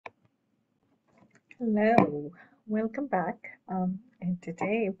Hello, welcome back. And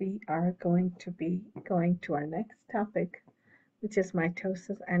today we are going to be going to our next topic, which is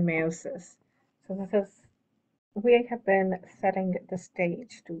mitosis and meiosis. So we have been setting the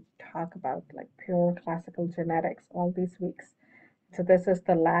stage to talk about like pure classical genetics all these weeks. So this is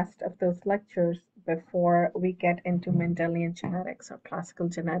the last of those lectures before we get into Mendelian genetics or classical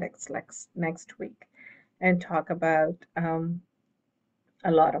genetics next week and talk about a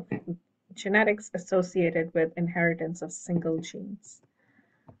lot of genetics associated with inheritance of single genes.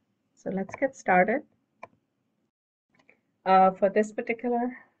 So let's get started. For this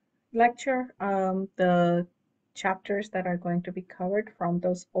particular lecture, the chapters that are going to be covered from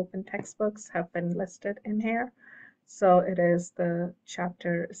those open textbooks have been listed in here. So it is the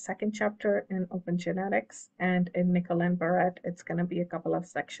second chapter in open genetics, and in Nicol and Barrett, it's going to be a couple of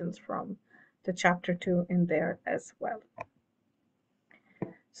sections from the chapter 2 in there as well.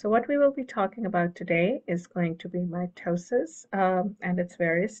 So what we will be talking about today is going to be mitosis and its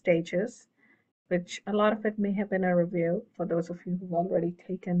various stages, which a lot of it may have been a review for those of you who've already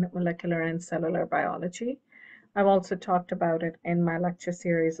taken molecular and cellular biology. I've also talked about it in my lecture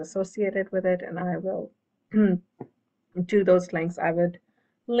series associated with it, and I will do those links. I would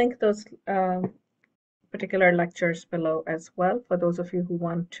link those particular lectures below as well for those of you who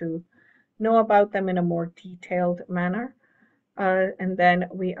want to know about them in a more detailed manner. And then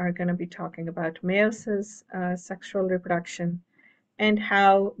we are going to be talking about meiosis, sexual reproduction, and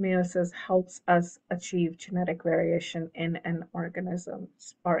how meiosis helps us achieve genetic variation in an organism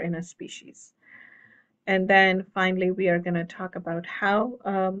or in a species. And then finally, we are going to talk about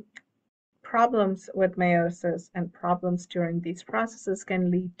how problems with meiosis and problems during these processes can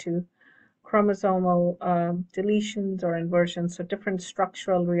lead to chromosomal deletions or inversions, so different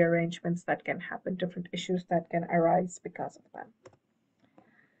structural rearrangements that can happen, different issues that can arise because of them.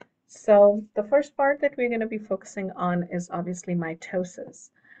 So the first part that we're going to be focusing on is obviously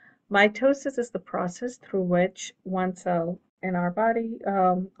mitosis. Mitosis is the process through which one cell in our body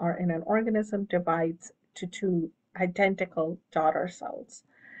or in an organism divides to two identical daughter cells.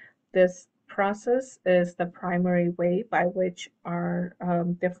 This process is the primary way by which our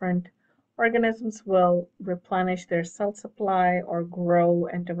different organisms will replenish their cell supply or grow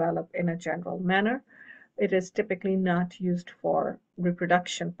and develop in a general manner. It is typically not used for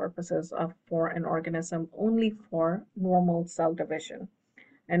reproduction purposes for an organism, only for normal cell division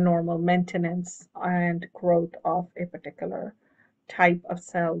and normal maintenance and growth of a particular type of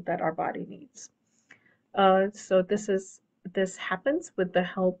cell that our body needs. So this happens with the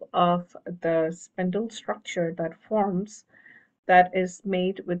help of the spindle structure that forms, that is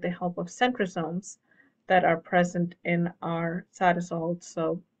made with the help of centrosomes that are present in our cytosol.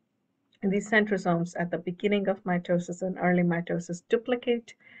 So these centrosomes at the beginning of mitosis and early mitosis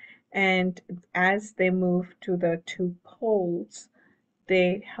duplicate, and as they move to the two poles,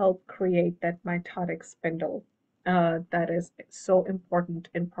 they help create that mitotic spindle that is so important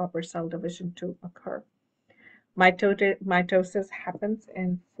in proper cell division to occur. Mitosis happens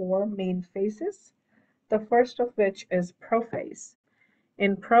in four main phases, the first of which is prophase.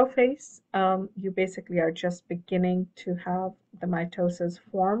 In prophase, you basically are just beginning to have the mitosis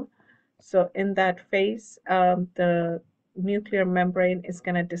form. So in that phase, the nuclear membrane is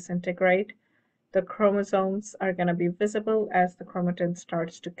going to disintegrate. The chromosomes are going to be visible as the chromatin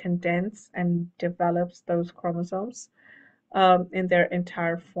starts to condense and develops those chromosomes in their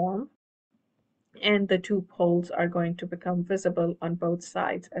entire form. And the two poles are going to become visible on both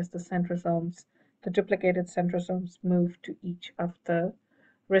sides as the duplicated centrosomes move to each of the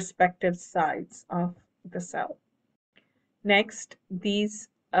respective sides of the cell. Next, these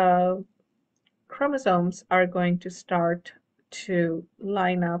chromosomes are going to start to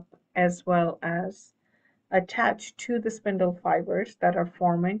line up as well as attach to the spindle fibers that are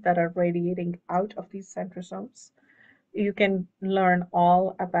forming, that are radiating out of these centrosomes. You can learn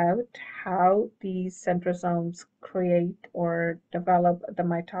all about how these centrosomes create or develop the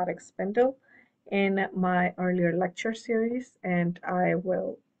mitotic spindle in my earlier lecture series, and I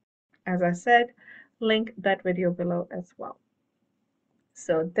will, as I said, link that video below as well.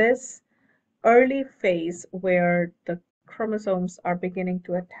 So this early phase where the chromosomes are beginning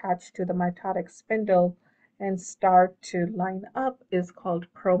to attach to the mitotic spindle and start to line up is called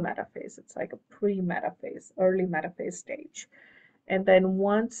prometaphase. It's like a pre-metaphase, early metaphase stage. And then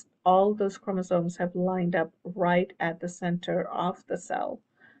once all those chromosomes have lined up right at the center of the cell,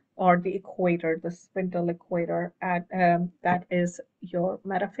 or the equator, the spindle equator, that is your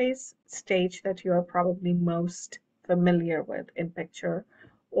metaphase stage that you are probably most familiar with in picture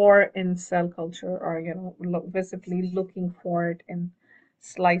or in cell culture, or visibly looking for it in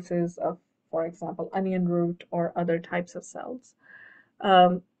slices of for example, onion root or other types of cells,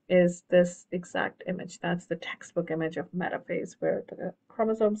 is this exact image. That's the textbook image of metaphase, where the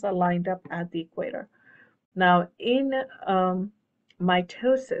chromosomes are lined up at the equator. Now, in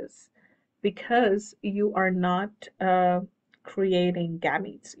mitosis, because you are not creating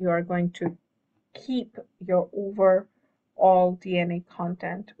gametes, you are going to keep your overall DNA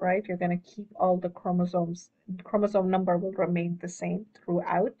content, right? You're going to keep all the chromosomes. Chromosome number will remain the same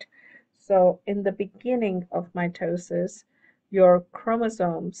throughout. So in the beginning of mitosis, your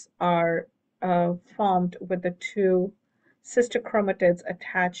chromosomes are formed with the two sister chromatids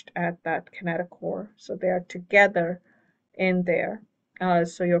attached at that kinetochore. So they are together in there.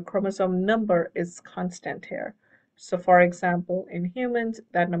 So your chromosome number is constant here. So for example, in humans,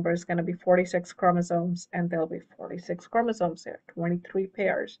 that number is going to be 46 chromosomes, and there'll be 46 chromosomes here, 23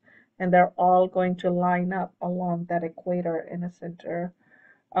 pairs, and they're all going to line up along that equator in a center,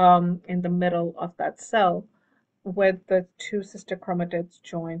 in the middle of that cell, with the two sister chromatids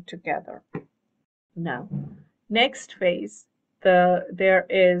joined together. Now, next phase, there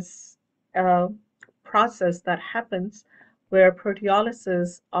is a process that happens where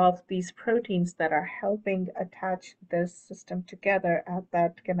proteolysis of these proteins that are helping attach this system together at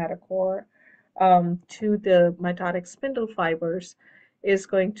that kinetochore to the mitotic spindle fibers is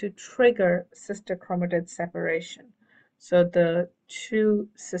going to trigger sister chromatid separation. So the two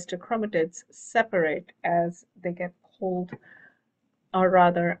sister chromatids separate as they get pulled, or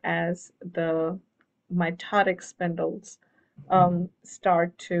rather as the mitotic spindles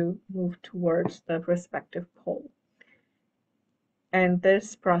start to move towards the respective pole. And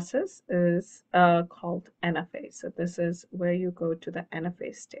this process is called anaphase. So this is where you go to the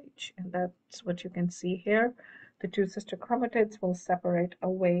anaphase stage. And that's what you can see here. The two sister chromatids will separate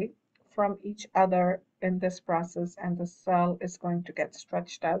away from each other in this process, and the cell is going to get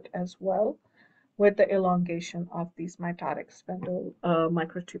stretched out as well with the elongation of these mitotic spindle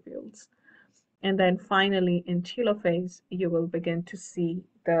microtubules. And then finally, in telophase, you will begin to see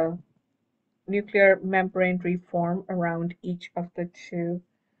the nuclear membrane reform around each of the two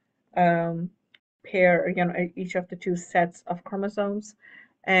each of the two sets of chromosomes.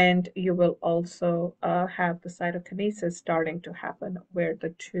 And you will also have the cytokinesis starting to happen, where the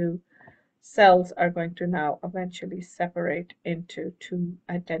two cells are going to now eventually separate into two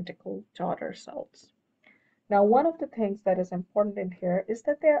identical daughter cells. Now, one of the things that is important in here is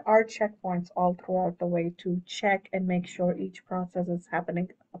that there are checkpoints all throughout the way to check and make sure each process is happening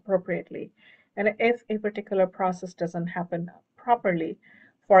appropriately. And if a particular process doesn't happen properly,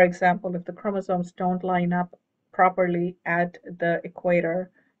 for example, if the chromosomes don't line up properly at the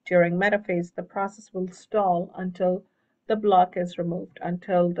equator during metaphase, the process will stall until the block is removed,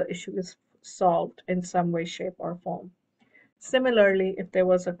 until the issue is solved in some way, shape, or form. Similarly, if there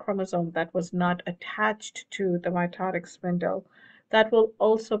was a chromosome that was not attached to the mitotic spindle, that will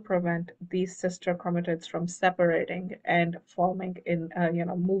also prevent these sister chromatids from separating and forming in,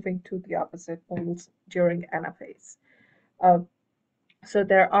 moving to the opposite poles during anaphase. So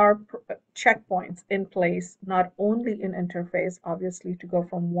there are checkpoints in place, not only in interphase, obviously, to go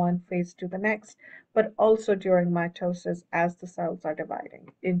from one phase to the next, but also during mitosis as the cells are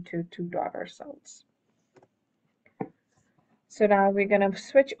dividing into two daughter cells. So now we're going to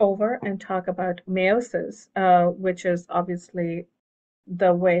switch over and talk about meiosis, which is obviously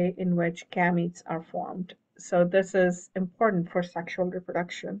the way in which gametes are formed. So this is important for sexual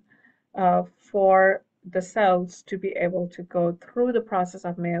reproduction, for the cells to be able to go through the process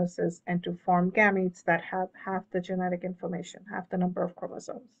of meiosis and to form gametes that have half the genetic information, half the number of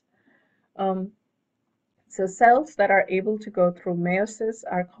chromosomes. So cells that are able to go through meiosis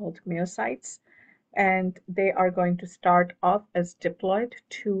are called meiocytes, and they are going to start off as diploid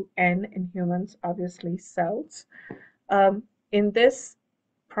 2N in humans, obviously cells. In this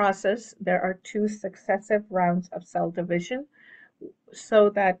process, there are two successive rounds of cell division, so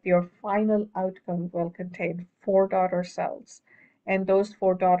that your final outcome will contain 4 daughter cells. And those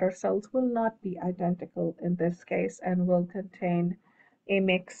 4 daughter cells will not be identical in this case and will contain a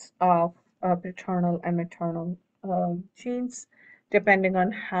mix of paternal and maternal genes, depending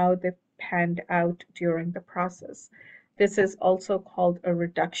on how they panned out during the process. This is also called a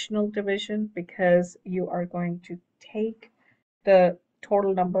reductional division, because you are going to take the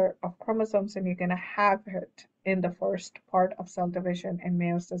total number of chromosomes and you're going to have it in the first part of cell division in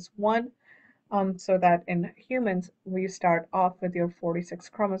meiosis 1, so that in humans, we start off with your 46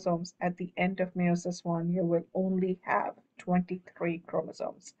 chromosomes. At the end of meiosis 1, you will only have 23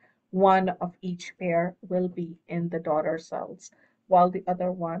 chromosomes. One of each pair will be in the daughter cells, while the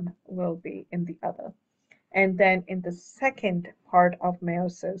other one will be in the other. And then in the second part of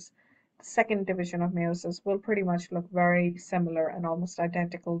meiosis, second division of meiosis will pretty much look very similar and almost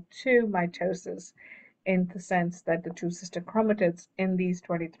identical to mitosis, in the sense that the two sister chromatids in these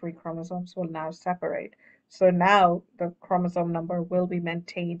 23 chromosomes will now separate. So now the chromosome number will be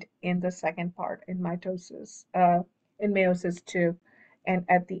maintained in the second part in mitosis, in meiosis 2. And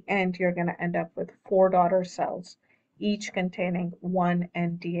at the end, you're going to end up with 4 daughter cells, each containing 1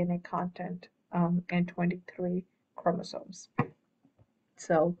 N DNA content, and 23 chromosomes.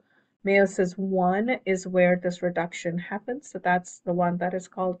 So meiosis 1 is where this reduction happens. So that's the one that is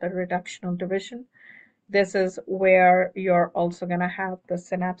called the reductional division. This is where you're also going to have the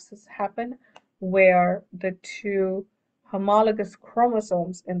synapses happen, where the two homologous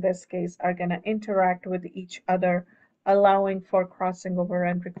chromosomes, in this case, are going to interact with each other, allowing for crossing over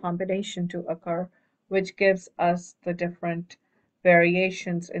and recombination to occur, which gives us the different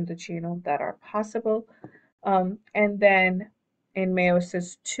variations in the genome that are possible. And then in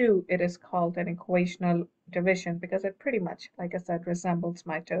meiosis 2, it is called an equational division because it pretty much, like I said, resembles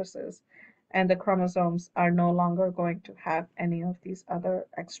mitosis. And the chromosomes are no longer going to have any of these other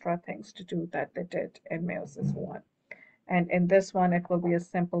extra things to do that they did in meiosis 1. And in this one, it will be a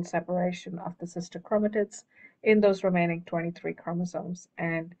simple separation of the sister chromatids in those remaining 23 chromosomes.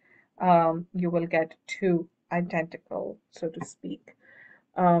 And you will get 2 identical, so to speak,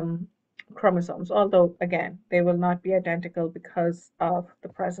 chromosomes, although again, they will not be identical because of the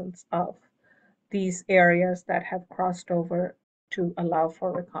presence of these areas that have crossed over to allow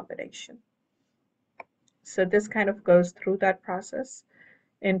for recombination. So this kind of goes through that process.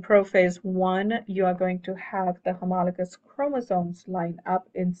 In prophase 1, you are going to have the homologous chromosomes line up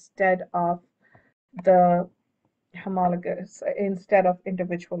instead of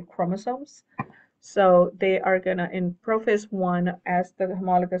individual chromosomes. So they are going to, in prophase 1, as the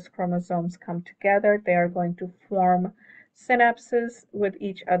homologous chromosomes come together, they are going to form synapses with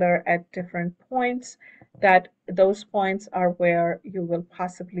each other at different points. That those points are where you will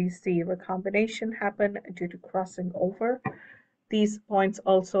possibly see recombination happen due to crossing over. These points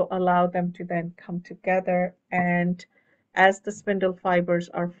also allow them to then come together, and as the spindle fibers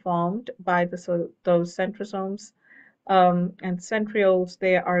are formed by those centrosomes, and centrioles,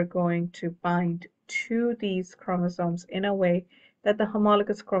 they are going to bind to these chromosomes in a way that the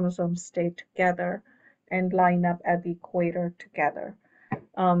homologous chromosomes stay together and line up at the equator together.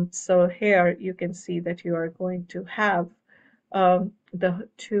 So here you can see that you are going to have the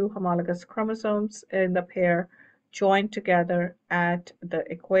 2 homologous chromosomes in the pair joined together at the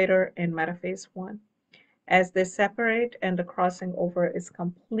equator in metaphase 1. As they separate and the crossing over is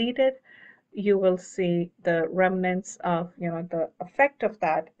completed, you will see the remnants of, the effect of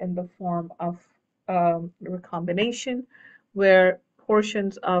that in the form of recombination, where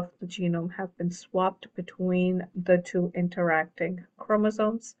portions of the genome have been swapped between the 2 interacting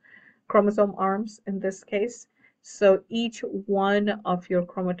chromosome arms in this case. So each one of your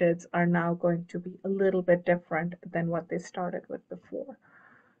chromatids are now going to be a little bit different than what they started with before.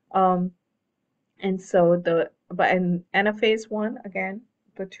 And so but in anaphase 1, again,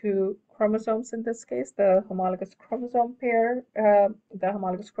 the 2 chromosomes in this case, the homologous chromosome pair, the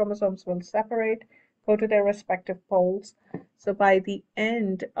homologous chromosomes will separate, go to their respective poles. So by the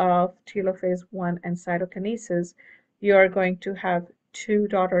end of telophase 1 and cytokinesis, you are going to have 2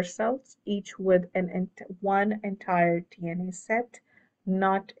 daughter cells, each with one entire DNA set,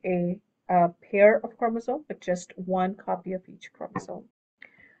 not a pair of chromosomes, but just one copy of each chromosome.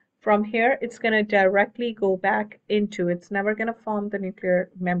 From here, it's going to directly go back into, it's never going to form the nuclear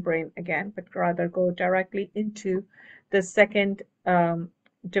membrane again, but rather go directly into the second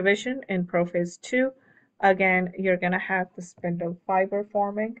division in prophase 2. Again, you're going to have the spindle fiber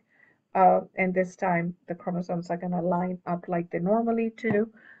forming, and this time the chromosomes are going to line up like they normally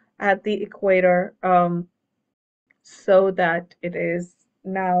do at the equator, so that it is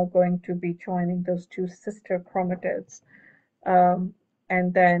now going to be joining those 2 sister chromatids.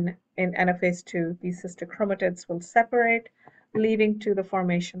 And then in anaphase 2, these sister chromatids will separate, leading to the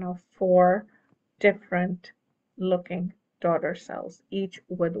formation of 4 different looking daughter cells, each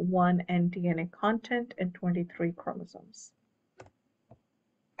with 1 N DNA content and 23 chromosomes.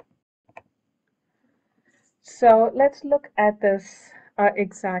 So let's look at this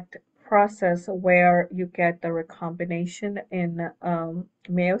exact process where you get the recombination in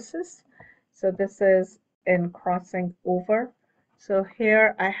meiosis. So this is in crossing over. So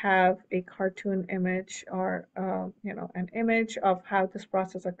here I have a cartoon image, or an image of how this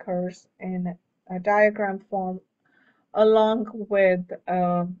process occurs in a diagram form, along with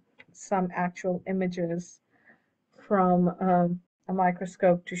some actual images from a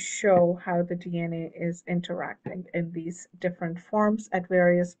microscope to show how the DNA is interacting in these different forms at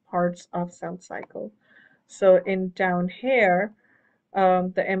various parts of cell cycle. So in down here,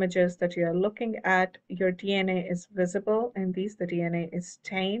 the images that you're looking at, your DNA is visible in these. The DNA is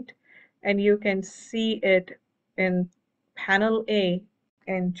stained, and you can see it in panel A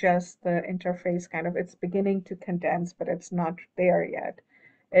in just the interface kind of. It's beginning to condense, but it's not there yet.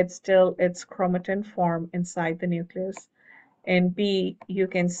 It's still its chromatin form inside the nucleus. In B, you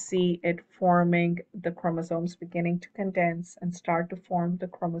can see it forming the chromosomes, beginning to condense and start to form the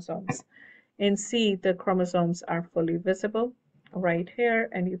chromosomes. In C, the chromosomes are fully visible right here,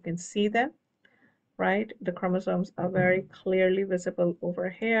 and you can see them, right? The chromosomes are very clearly visible over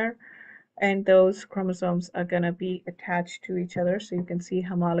here, and those chromosomes are going to be attached to each other. So you can see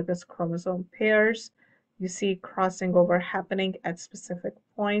homologous chromosome pairs. You see crossing over happening at specific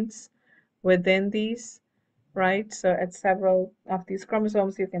points within these, right? So at several of these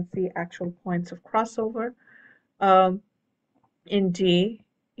chromosomes, you can see actual points of crossover. In D,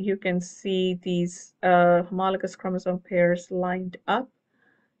 you can see these homologous chromosome pairs lined up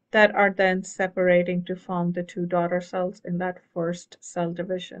that are then separating to form the two daughter cells in that first cell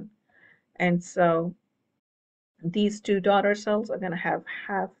division. And so these two daughter cells are going to have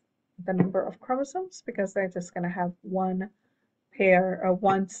half the number of chromosomes because they're just going to have one pair or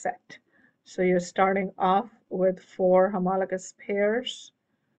one set. So you're starting off with 4 homologous pairs,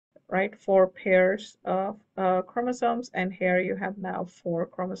 right? 4 pairs of chromosomes, and here you have now 4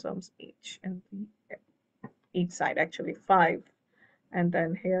 chromosomes each, and each side actually 5, and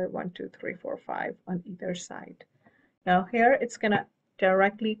then here 1, 2, 3, 4, 5 on either side. Now here it's gonna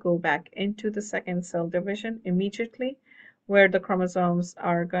directly go back into the second cell division immediately, where the chromosomes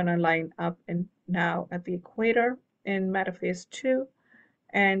are gonna line up in now at the equator in metaphase 2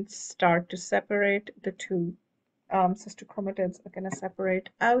 and start to separate. The two sister chromatids are going to separate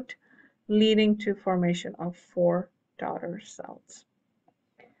out, leading to formation of 4 daughter cells.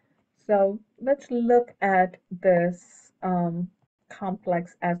 So let's look at this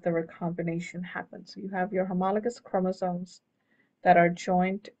complex as the recombination happens. So you have your homologous chromosomes that are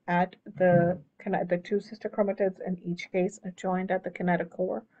joined at the two sister chromatids in each case are joined at the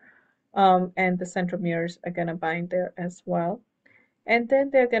kinetochore, and the centromeres are going to bind there as well. And then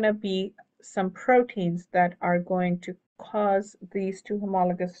there are going to be some proteins that are going to cause these two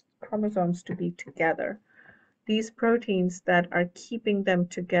homologous chromosomes to be together. These proteins that are keeping them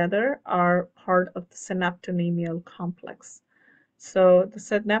together are part of the synaptonemal complex. So the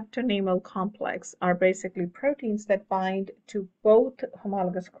synaptonemal complex are basically proteins that bind to both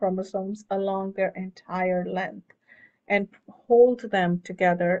homologous chromosomes along their entire length and hold them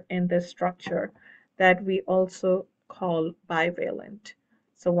together in this structure that we also call bivalent.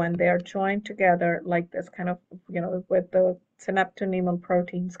 So when they are joined together like this, kind of, with the synaptonemal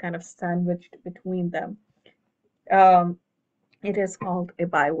proteins kind of sandwiched between them, it is called a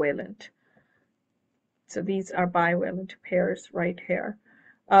bivalent. So these are bivalent pairs right here.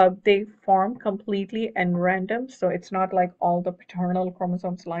 They form completely and random, so it's not like all the paternal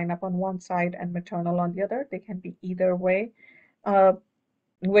chromosomes line up on one side and maternal on the other. They can be either way,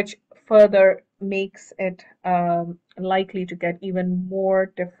 which further makes it likely to get even more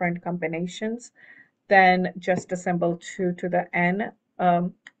different combinations than just a symbol 2 to the n.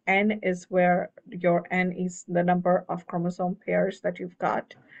 N is where your n is the number of chromosome pairs that you've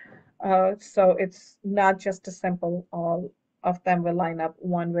got. So it's not just a simple all of them will line up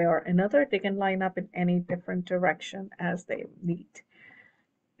one way or another. They can line up in any different direction as they need.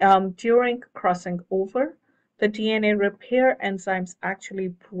 During crossing over, the DNA repair enzymes actually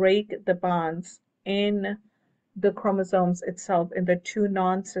break the bonds in the chromosomes itself in the two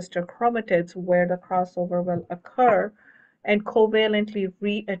non-sister chromatids where the crossover will occur and covalently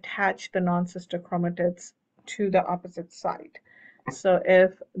reattach the non-sister chromatids to the opposite side. So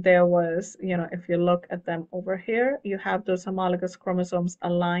if there was, if you look at them over here, you have those homologous chromosomes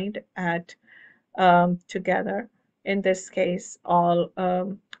aligned at together, in this case, all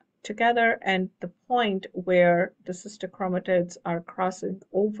together, and the point where the sister chromatids are crossing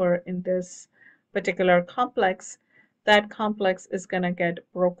over in this particular complex, that complex is going to get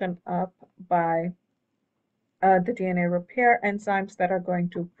broken up by the DNA repair enzymes that are going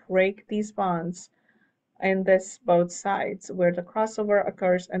to break these bonds in this both sides where the crossover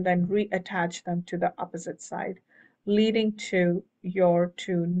occurs and then reattach them to the opposite side, leading to your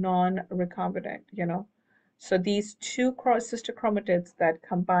two non-recombinant, So these two sister chromatids that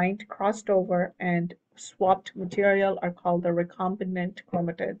combined, crossed over, and swapped material are called the recombinant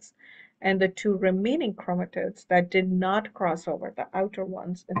chromatids. And the two remaining chromatids that did not cross over, the outer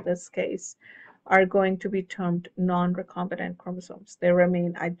ones in this case, are going to be termed non-recombinant chromosomes. They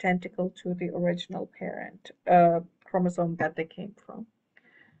remain identical to the original parent chromosome that they came from.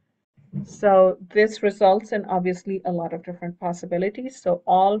 So this results in obviously a lot of different possibilities. So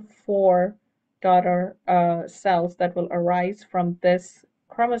all four daughter cells that will arise from this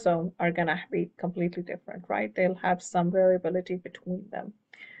chromosome are going to be completely different, right? They'll have some variability between them.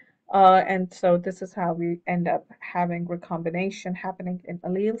 And so this is how we end up having recombination happening in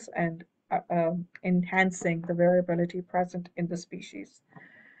alleles and enhancing the variability present in the species.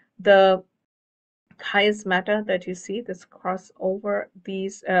 The chiasmata that you see, this crossover,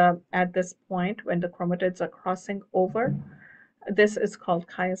 these at this point when the chromatids are crossing over, this is called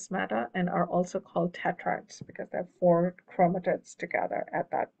chiasmata and are also called tetrads because they're four chromatids together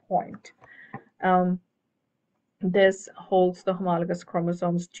at that point. This holds the homologous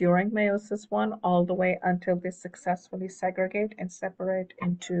chromosomes during meiosis 1 all the way until they successfully segregate and separate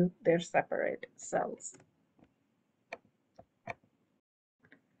into their separate cells.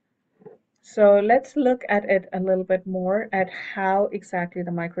 So let's look at it a little bit more at how exactly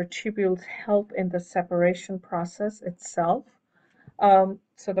the microtubules help in the separation process itself.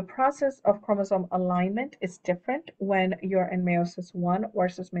 So the process of chromosome alignment is different when you're in meiosis 1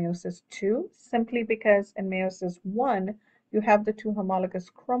 versus meiosis 2, simply because in meiosis 1, you have the two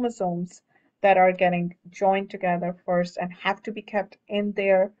homologous chromosomes that are getting joined together first and have to be kept in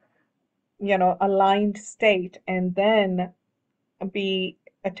their, aligned state and then be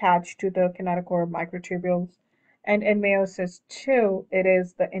attached to the kinetochore microtubules. And in meiosis 2, it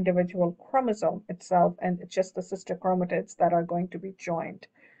is the individual chromosome itself and it's just the sister chromatids that are going to be joined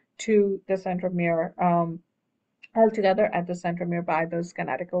to the centromere altogether at the centromere by those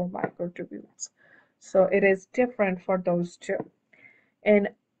kinetochore microtubules. So it is different for those two. In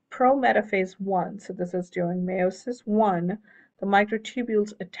prometaphase 1, so this is during meiosis 1, the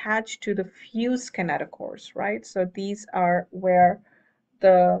microtubules attach to the fused kinetochores, right? So these are where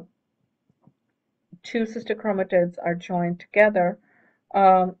the two sister chromatids are joined together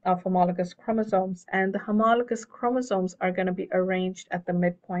of homologous chromosomes, and the homologous chromosomes are going to be arranged at the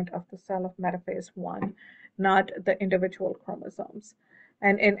midpoint of the cell of metaphase 1, not the individual chromosomes.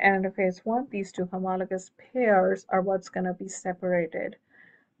 And in anaphase 1, these two homologous pairs are what's going to be separated,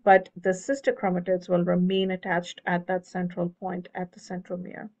 but the sister chromatids will remain attached at that central point at the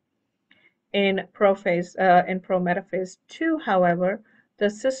centromere. In prometaphase 2, however, the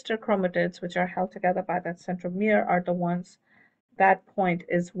sister chromatids, which are held together by that centromere, are the ones, that point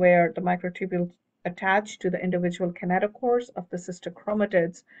is where the microtubules attach to the individual kinetochores of the sister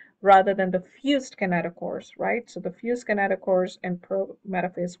chromatids rather than the fused kinetochores, right? So the fused kinetochores in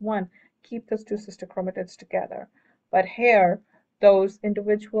prometaphase 1 keep those two sister chromatids together. But here, those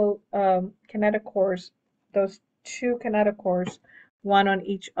individual kinetochores, those two kinetochores, one on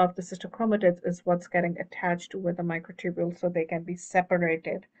each of the sister chromatids, is what's getting attached with the microtubule so they can be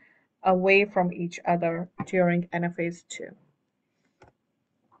separated away from each other during anaphase 2.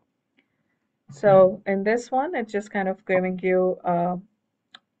 So in this one, it's just kind of giving you a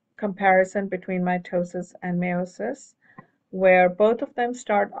comparison between mitosis and meiosis, where both of them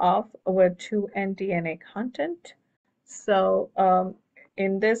start off with 2N DNA content. So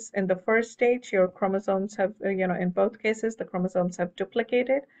in the first stage, your chromosomes have, in both cases, the chromosomes have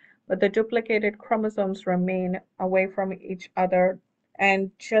duplicated, but the duplicated chromosomes remain away from each other,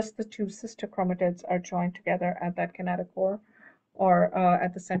 and just the two sister chromatids are joined together at that kinetochore or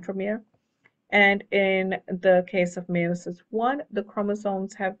at the centromere. And in the case of meiosis 1, the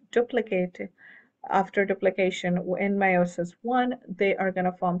chromosomes have duplicated. After duplication in meiosis 1, they are going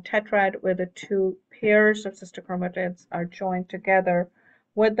to form tetrad where the two pairs of sister chromatids are joined together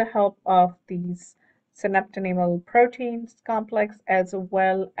with the help of these synaptonymal proteins complex as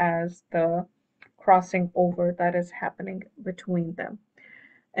well as the crossing over that is happening between them.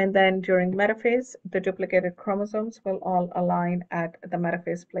 And then during metaphase, the duplicated chromosomes will all align at the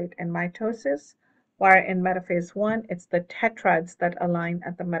metaphase plate in mitosis, while in metaphase 1, it's the tetrads that align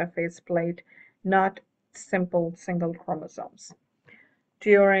at the metaphase plate, not simple single chromosomes.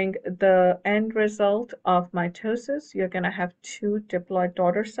 During the end result of mitosis, you're going to have two diploid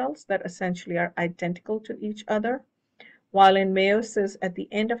daughter cells that essentially are identical to each other. While in meiosis, at the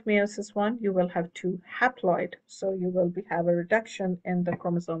end of meiosis 1, you will have two haploid, so you will have a reduction in the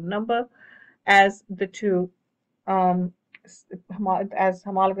chromosome number as the two as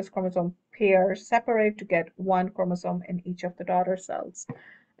homologous chromosome pairs separate to get one chromosome in each of the daughter cells.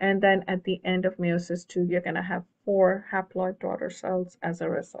 And then at the end of meiosis 2, you're going to have 4 haploid daughter cells as a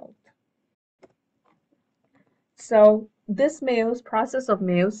result. So this process of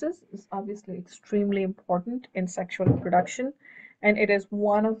meiosis is obviously extremely important in sexual reproduction, And it is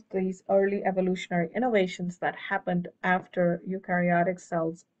one of these early evolutionary innovations that happened after eukaryotic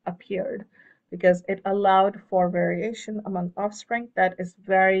cells appeared, because it allowed for variation among offspring that is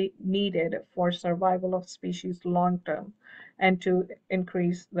very needed for survival of species long term and to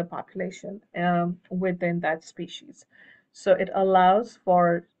increase the population within that species. So it allows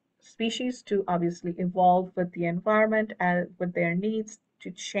for species to obviously evolve with the environment and with their needs to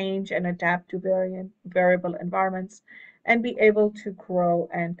change and adapt to variable environments and be able to grow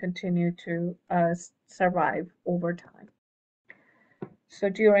and continue to survive over time. So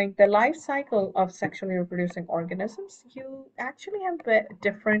during the life cycle of sexually reproducing organisms, you actually have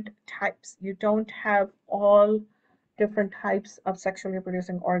different types. You don't have all different types of sexually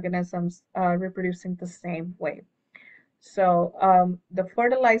reproducing organisms reproducing the same way. So the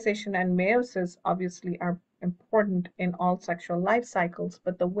fertilization and meiosis obviously are important in all sexual life cycles,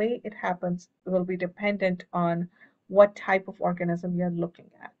 but the way it happens will be dependent on what type of organism you're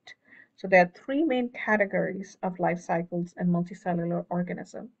looking at. So there are three main categories of life cycles in multicellular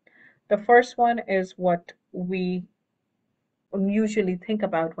organism. The first one is what we usually think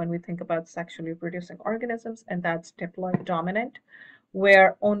about when we think about sexually reproducing organisms, and that's diploid dominant,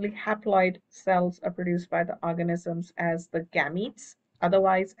 where only haploid cells are produced by the organisms as the gametes.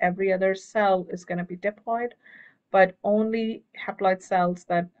 Otherwise, every other cell is going to be diploid, but only haploid cells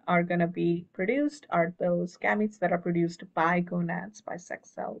that are going to be produced are those gametes that are produced by gonads, by sex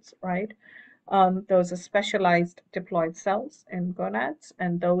cells, right? Those are specialized diploid cells in gonads,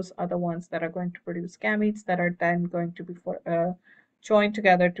 and those are the ones that are going to produce gametes that are then going to be joined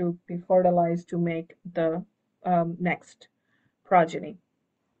together to be fertilized to make the next progeny.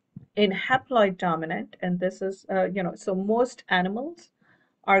 In haploid dominant, and this is, so most animals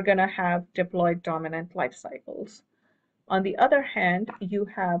are going to have diploid dominant life cycles. On the other hand, you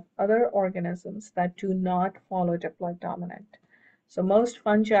have other organisms that do not follow diploid dominant. So most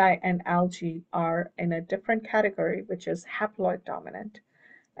fungi and algae are in a different category, which is haploid dominant.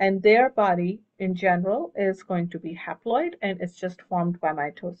 And their body in general is going to be haploid and it's just formed by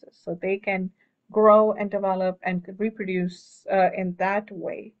mitosis. So they can grow and develop and reproduce in that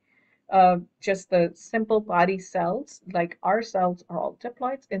way. Just the simple body cells, like our cells are all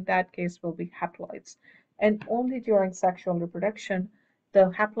diploids, in that case will be haploids. And only during sexual reproduction,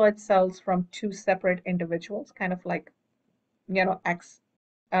 the haploid cells from two separate individuals, kind of like, X,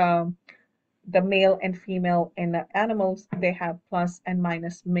 um, the male and female in animals, they have plus and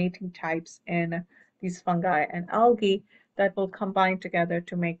minus mating types in these fungi and algae that will combine together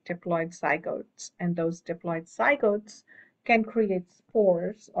to make diploid zygotes. And those diploid zygotes can create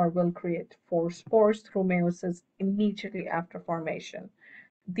spores or will create four spores through meiosis immediately after formation.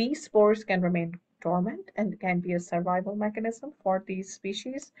 These spores can remain dormant and can be a survival mechanism for these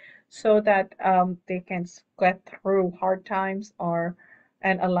species so that they can get through hard times or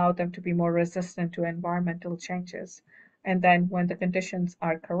and allow them to be more resistant to environmental changes. And then when the conditions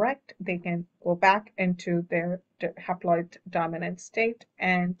are correct, they can go back into their haploid dominant state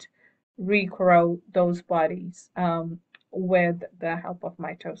and regrow those bodies with the help of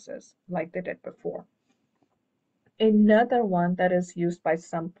mitosis like they did before. Another one that is used by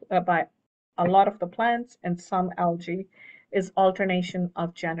a lot of the plants and some algae is alternation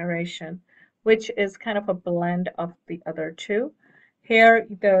of generation, which is kind of a blend of the other two. Here,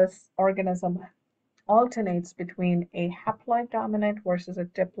 the organism alternates between a haploid dominant versus a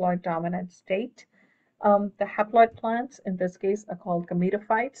diploid dominant state. The haploid plants, in this case, are called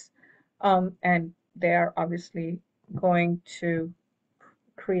gametophytes, and they're obviously going to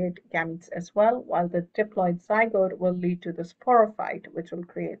create gametes as well, while the diploid zygote will lead to the sporophyte, which will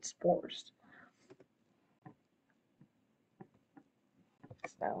create spores.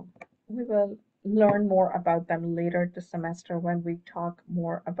 So we will learn more about them later this semester when we talk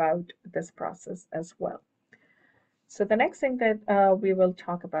more about this process as well. So the next thing that we will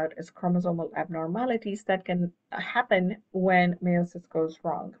talk about is chromosomal abnormalities that can happen when meiosis goes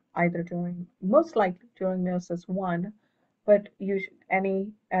wrong, either most likely during meiosis 1, but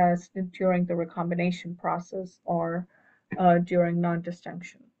usually during the recombination process or during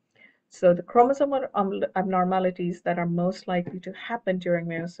non-disjunction. So the chromosomal abnormalities that are most likely to happen during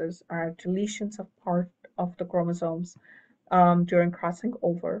meiosis are deletions of part of the chromosomes during crossing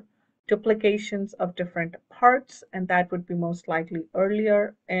over, duplications of different parts, and that would be most likely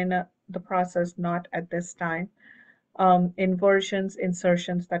earlier in the process, not at this time. Inversions,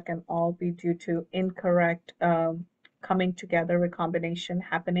 insertions that can all be due to incorrect coming together recombination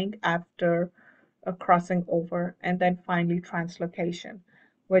happening after a crossing over, and then finally translocation,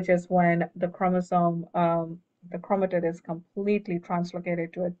 which is when the chromatid is completely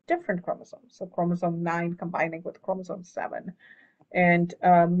translocated to a different chromosome. So chromosome 9 combining with chromosome 7. and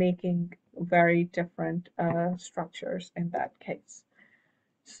making very different structures in that case.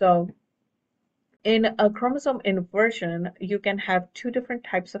 So in a chromosome inversion, you can have two different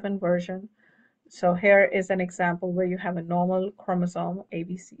types of inversion. So here is an example where you have a normal chromosome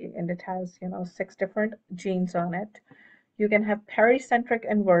ABC and it has, 6 different genes on it. You can have pericentric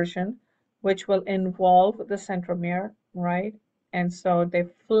inversion, which will involve the centromere, right? And so they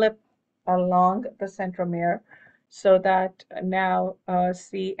flip along the centromere so that now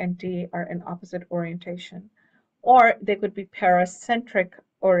C and D are in opposite orientation. Or they could be paracentric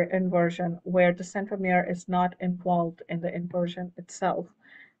or inversion, where the centromere is not involved in the inversion itself.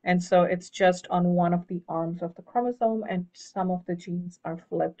 And so it's just on one of the arms of the chromosome, and some of the genes are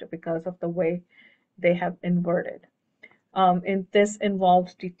flipped because of the way they have inverted. And this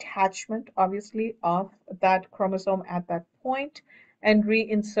involves detachment, obviously, of that chromosome at that point and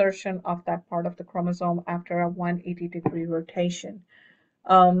reinsertion of that part of the chromosome after a 180-degree rotation.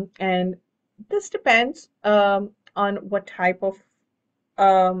 And this depends on what type of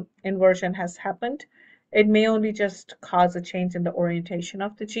inversion has happened. It may only just cause a change in the orientation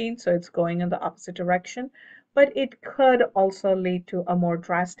of the gene, so it's going in the opposite direction, but it could also lead to a more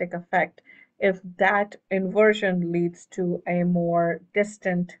drastic effect if that inversion leads to a more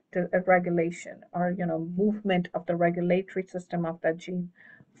distant regulation or movement of the regulatory system of that gene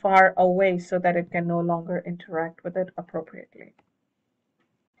far away so that it can no longer interact with it appropriately.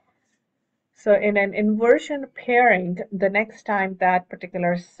 So in an inversion pairing, the next time that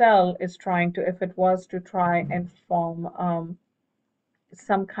particular cell is trying to, if it was to try and form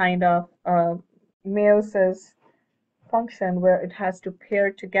some kind of meiosis function where it has to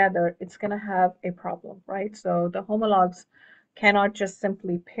pair together, it's going to have a problem, right? So the homologs cannot just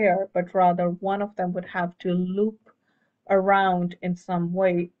simply pair, but rather one of them would have to loop around in some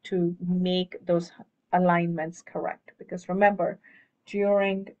way to make those alignments correct. Because remember,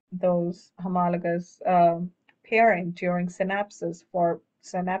 during those homologous pairing, during synapses, for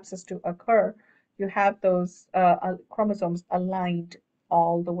synapses to occur, you have those chromosomes aligned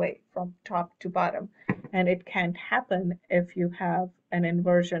all the way from top to bottom. And it can't happen if you have an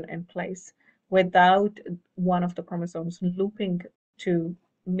inversion in place without one of the chromosomes looping to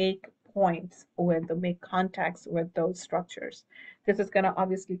make points with the make contacts with those structures. This is going to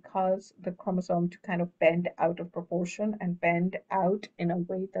obviously cause the chromosome to kind of bend out of proportion and bend out in a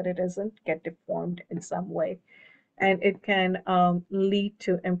way that it isn't, get deformed in some way. And it can lead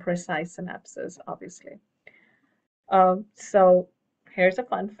to imprecise synapses, obviously. So here's a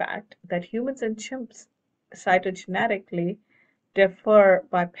fun fact that humans and chimps cytogenetically differ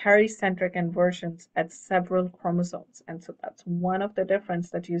by pericentric inversions at several chromosomes. And so that's one of the difference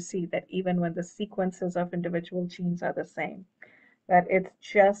that you see, that even when the sequences of individual genes are the same, that it's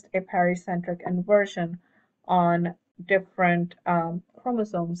just a pericentric inversion on different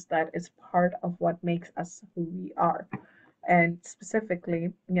chromosomes that is part of what makes us who we are. And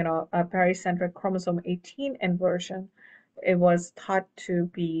specifically, a pericentric chromosome 18 inversion, it was thought to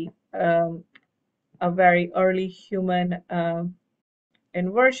be a very early human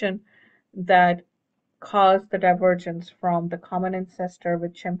inversion that caused the divergence from the common ancestor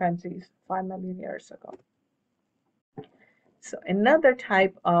with chimpanzees 5 million years ago. So another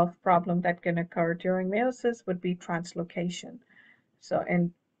type of problem that can occur during meiosis would be translocation. So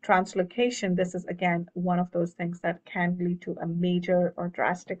in translocation, this is again one of those things that can lead to a major or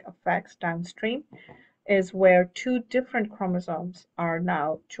drastic effects downstream, is where two different chromosomes are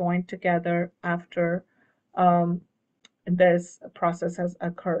now joined together after this process has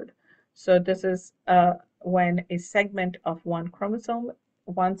occurred. So this is when a segment of one chromosome,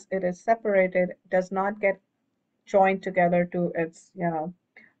 once it is separated, does not get joined together to its,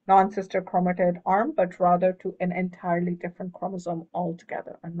 non-sister chromatid arm, but rather to an entirely different chromosome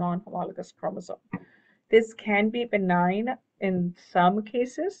altogether, a non-homologous chromosome. This can be benign in some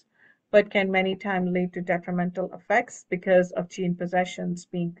cases, but can many times lead to detrimental effects because of gene possessions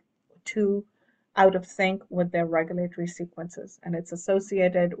being too out of sync with their regulatory sequences, and it's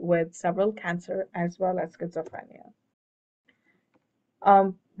associated with several cancer as well as schizophrenia.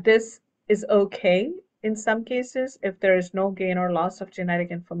 This is okay in some cases if there is no gain or loss of genetic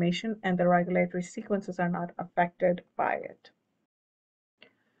information and the regulatory sequences are not affected by it.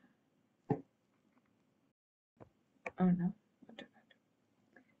 Oh no.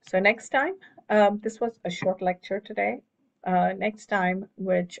 So next time, this was a short lecture today. Next time,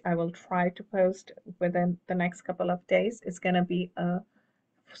 which I will try to post within the next couple of days, is going to be a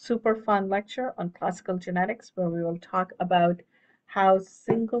super fun lecture on classical genetics where we will talk about how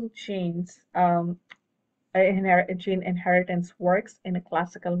single genes gene inheritance works in a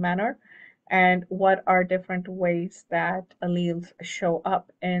classical manner and what are different ways that alleles show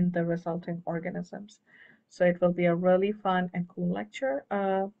up in the resulting organisms. So it will be a really fun and cool lecture.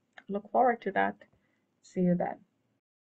 Look forward to that. See you then.